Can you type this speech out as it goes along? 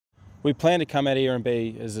We planned to come out here and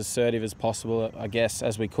be as assertive as possible, I guess,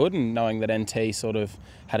 as we could, and knowing that NT sort of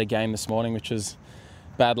had a game this morning, which was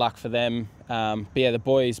bad luck for them. But yeah, the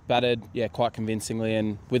boys batted quite convincingly,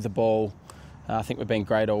 and with the ball, I think we've been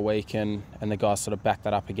great all week, and the guys sort of backed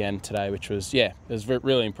that up again today, which was, it was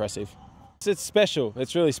really impressive. It's special.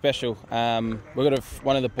 It's really special. We've got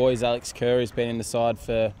one of the boys, Alex Kerr, who's been in the side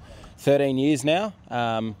for 13 years now,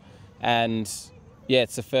 and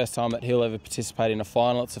it's the first time that he'll ever participate in a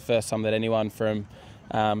final. It's the first time that anyone from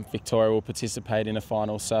Victoria will participate in a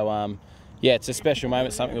final. So it's a special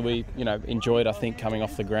moment, something that we enjoyed, I think, coming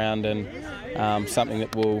off the ground, and something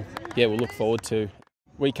that we'll look forward to.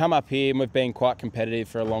 We come up here and we've been quite competitive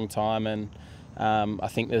for a long time, and I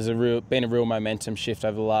think there's been a real momentum shift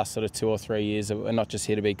over the last sort of 2 or 3 years. We're not just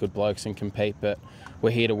here to be good blokes and compete, but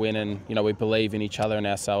we're here to win, and we believe in each other and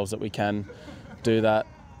ourselves that we can do that.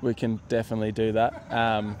 We can definitely do that.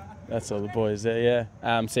 That's all the boys there,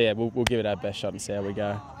 yeah. We'll give it our best shot and see how we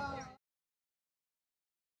go.